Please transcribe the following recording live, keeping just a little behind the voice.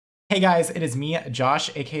Hey guys, it is me, Josh,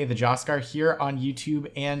 aka the Joskar, here on YouTube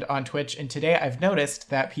and on Twitch, and today I've noticed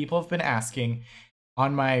that people have been asking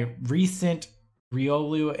on my recent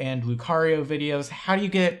Riolu and Lucario videos, how do you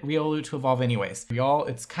get Riolu to evolve anyways? Y'all,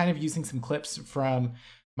 it's kind of using some clips from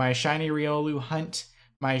my Shiny Riolu hunt,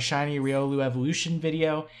 my Shiny Riolu evolution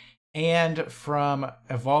video, and from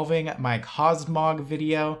evolving my Cosmog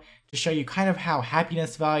video to show you kind of how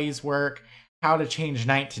happiness values work, how to change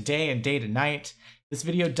night to day and day to night. This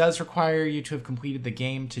video does require you to have completed the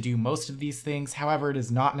game to do most of these things. However, it is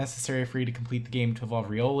not necessary for you to complete the game to evolve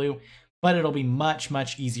Riolu, but it'll be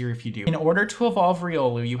much easier if you do. In order to evolve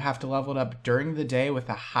Riolu, you have to level it up during the day with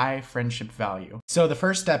a high friendship value. So the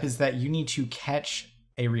first step is that you need to catch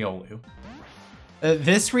a Riolu.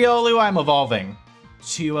 This Riolu I'm evolving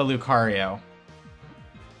to a Lucario.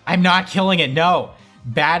 I'm not killing it, no!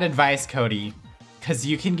 Bad advice, Cody, because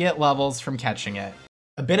you can get levels from catching it.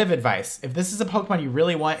 A bit of advice, if this is a Pokemon you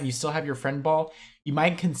really want and you still have your friend ball, you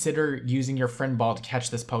might consider using your friend ball to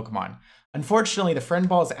catch this Pokemon. Unfortunately, the friend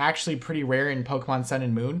ball is actually pretty rare in Pokemon Sun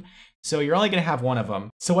and Moon, so you're only going to have one of them.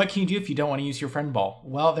 So what can you do if you don't want to use your friend ball?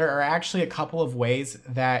 Well, there are actually a couple of ways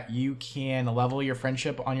that you can level your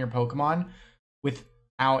friendship on your Pokemon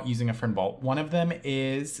without using a friend ball. One of them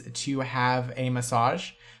is to have a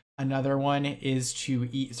massage. Another one is to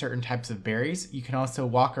eat certain types of berries. You can also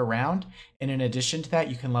walk around, and in addition to that,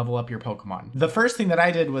 you can level up your Pokemon. The first thing that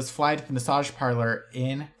I did was fly to the massage parlor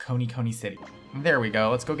in Coney City. There we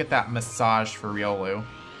go. Let's go get that massage for Riolu.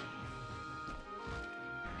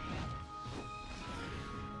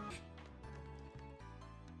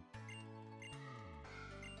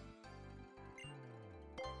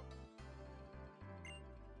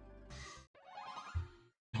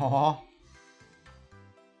 Aww.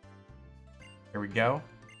 There we go.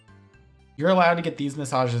 You're allowed to get these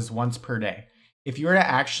massages once per day. If you were to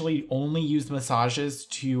actually only use massages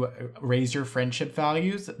to raise your friendship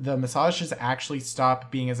values, the massages actually stop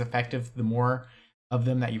being as effective the more of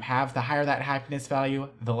them that you have. The higher that happiness value,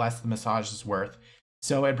 the less the massage is worth.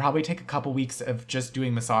 So it'd probably take a couple weeks of just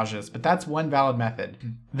doing massages, but that's one valid method.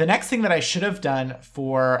 The next thing that I should have done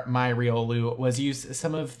for my Riolu was use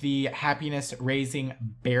some of the happiness raising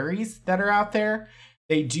berries that are out there.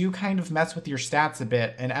 They do kind of mess with your stats a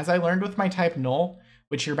bit, and as I learned with my type Null,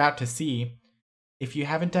 which you're about to see, if you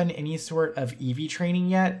haven't done any sort of EV training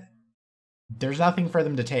yet, there's nothing for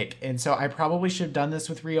them to take. And so I probably should have done this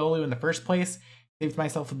with Riolu in the first place, saved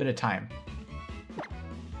myself a bit of time.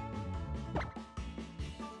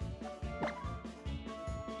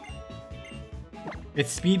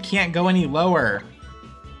 Its speed can't go any lower.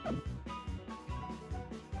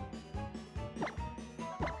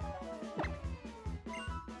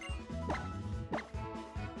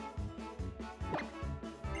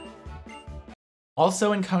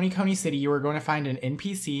 Also in Coney City, you are going to find an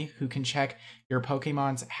NPC who can check your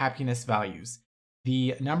Pokemon's happiness values.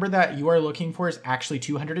 The number that you are looking for is actually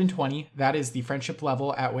 220. That is the friendship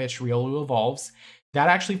level at which Riolu evolves. That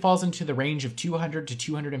actually falls into the range of 200 to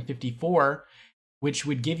 254, which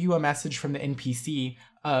would give you a message from the NPC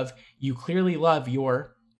of, you clearly love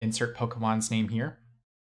your, insert Pokemon's name here,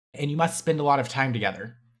 and you must spend a lot of time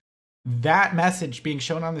together. That message being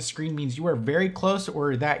shown on the screen means you are very close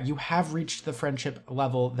or that you have reached the friendship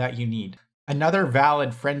level that you need. Another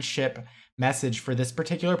valid friendship message for this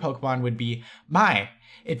particular Pokemon would be,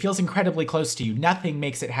 it feels incredibly close to you. Nothing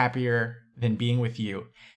makes it happier than being with you.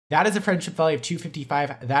 That is a friendship value of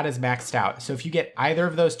 255. That is maxed out. So if you get either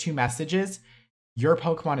of those two messages, your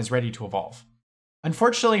Pokemon is ready to evolve.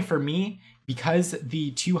 Unfortunately for me, because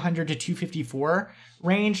the 200 to 254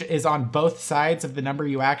 range is on both sides of the number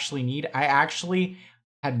you actually need, I actually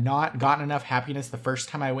had not gotten enough happiness the first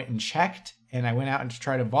time I went and checked, and I went out and to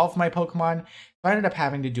try to evolve my Pokemon, so I ended up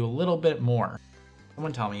having to do a little bit more.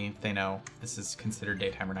 Someone tell me if they know if this is considered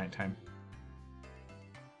daytime or nighttime.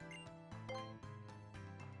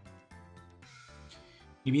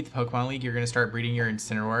 You beat the Pokemon League, you're going to start breeding your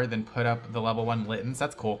Incineroar, then put up the level 1 Littens.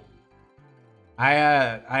 That's cool.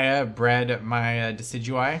 I bred my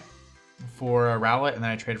Decidueye for Rowlet, and then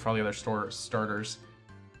I traded for all the other starters.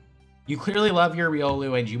 You clearly love your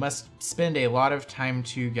Riolu, and you must spend a lot of time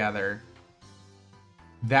together.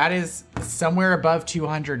 That is somewhere above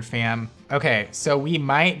 200, fam. Okay, so we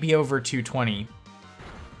might be over 220.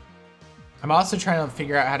 I'm also trying to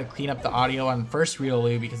figure out how to clean up the audio on first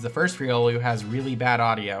Riolu, because the first Riolu has really bad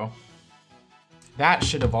audio. That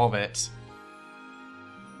should evolve it.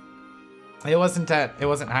 It wasn't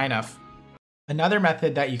high enough. Another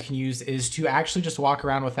method that you can use is to actually just walk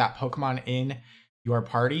around with that Pokemon in your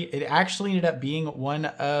party. It actually ended up being one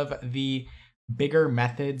of the bigger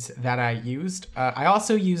methods that I used. I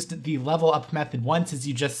also used the level up method once, as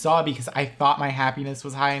you just saw, because I thought my happiness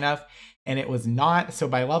was high enough and it was not. So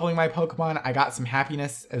by leveling my Pokemon, I got some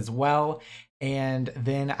happiness as well. And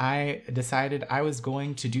then I decided I was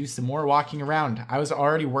going to do some more walking around. I was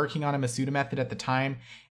already working on a Masuda method at the time,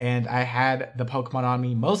 and I had the Pokemon on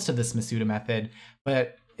me most of this Masuda method,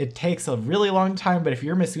 but it takes a really long time. But if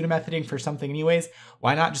you're Masuda methoding for something anyways,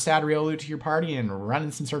 why not just add Riolu to your party and run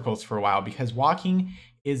in some circles for a while? Because walking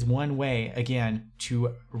is one way, again,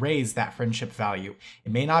 to raise that friendship value.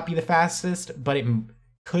 It may not be the fastest, but it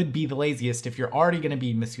could be the laziest. If you're already going to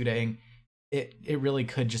be Masudaing, it really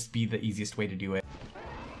could just be the easiest way to do it.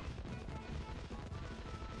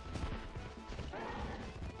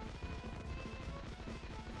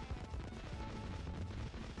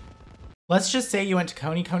 Let's just say you went to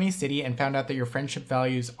Coney City and found out that your friendship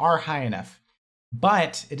values are high enough,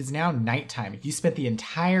 but it is now nighttime. You spent the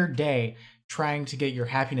entire day trying to get your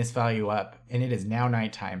happiness value up, and it is now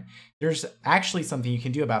nighttime. There's actually something you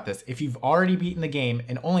can do about this. If you've already beaten the game,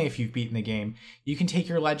 and only if you've beaten the game, you can take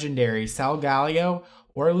your legendary Salgaleo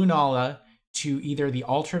or Lunala to either the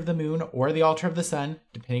Altar of the Moon or the Altar of the Sun,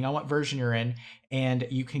 depending on what version you're in, and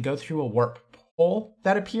you can go through a warp hole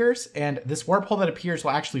that appears, and this warp hole that appears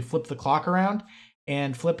will actually flip the clock around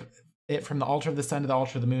and flip it from the Altar of the Sun to the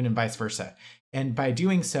Altar of the Moon and vice versa. And by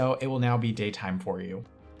doing so, it will now be daytime for you.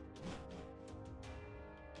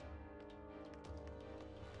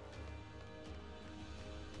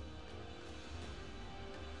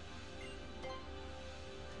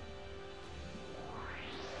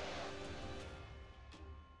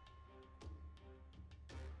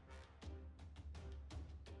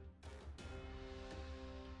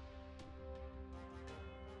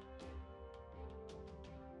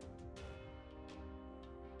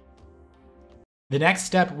 The next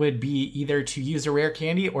step would be either to use a rare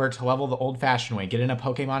candy or to level the old-fashioned way. Get in a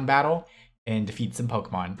Pokemon battle and defeat some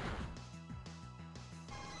Pokemon.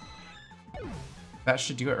 That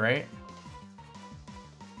should do it, right?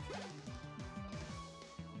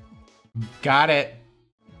 Got it.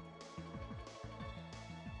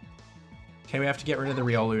 Okay, we have to get rid of the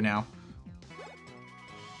Riolu now.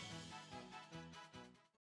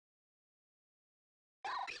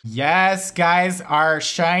 Yes, guys, our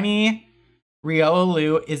shiny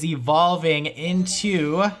Riolu is evolving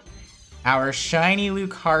into our shiny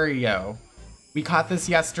Lucario. We caught this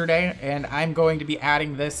yesterday, and I'm going to be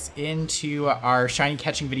adding this into our shiny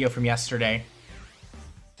catching video from yesterday.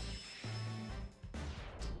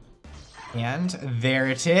 And there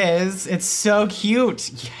it is. It's so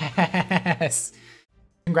cute. Yes.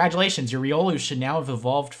 Congratulations, your Riolu should now have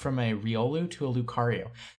evolved from a Riolu to a Lucario.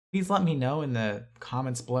 Please let me know in the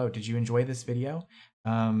comments below. Did you enjoy this video?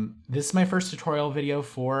 This is my first tutorial video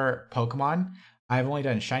for Pokemon. I've only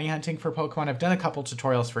done shiny hunting for Pokemon. I've done a couple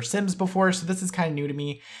tutorials for Sims before, so this is kind of new to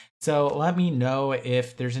me. So let me know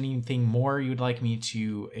if there's anything more you'd like me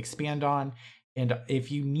to expand on. And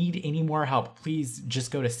if you need any more help, please just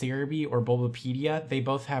go to Serebii or Bulbapedia. They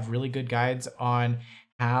both have really good guides on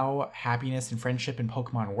how happiness and friendship in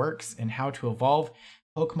Pokemon works and how to evolve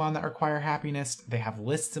Pokemon that require happiness. They have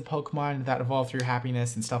lists of Pokemon that evolve through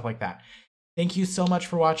happiness and stuff like that. Thank you so much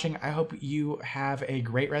for watching. I hope you have a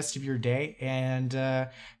great rest of your day, and good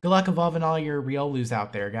luck evolving all your Riolus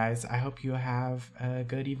out there, guys. I hope you have a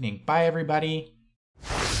good evening. Bye, everybody.